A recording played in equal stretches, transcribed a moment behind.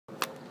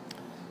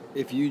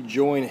If you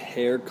join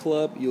Hair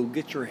Club, you'll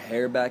get your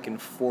hair back in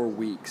 4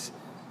 weeks.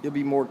 You'll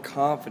be more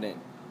confident.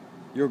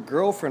 Your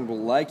girlfriend will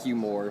like you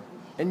more,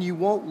 and you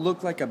won't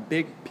look like a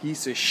big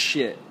piece of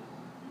shit.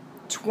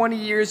 20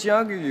 years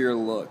younger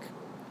you'll look.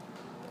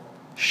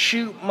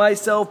 Shoot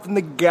myself in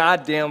the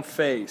goddamn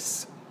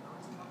face.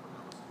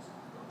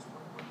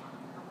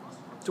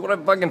 That's what I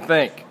fucking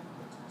think.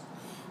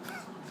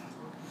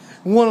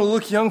 Want to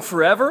look young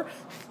forever?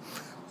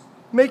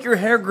 Make your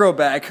hair grow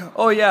back.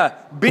 Oh yeah,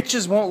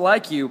 bitches won't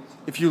like you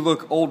if you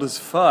look old as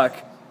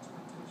fuck.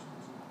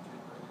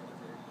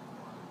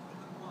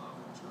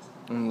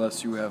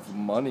 Unless you have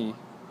money.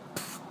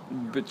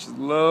 Bitches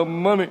love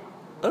money.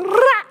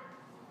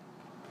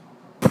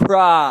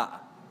 Pra.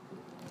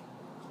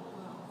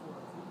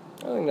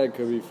 I think that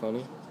could be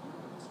funny.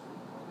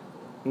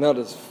 Not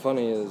as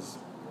funny as...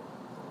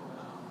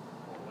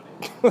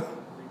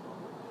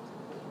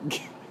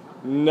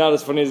 Not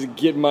as funny as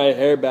get my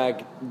hair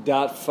back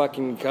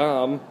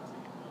 .com.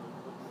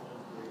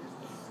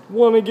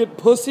 Wanna get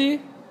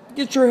pussy?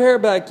 Get your hair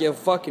back, you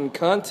fucking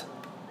cunt.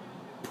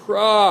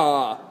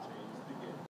 Pra.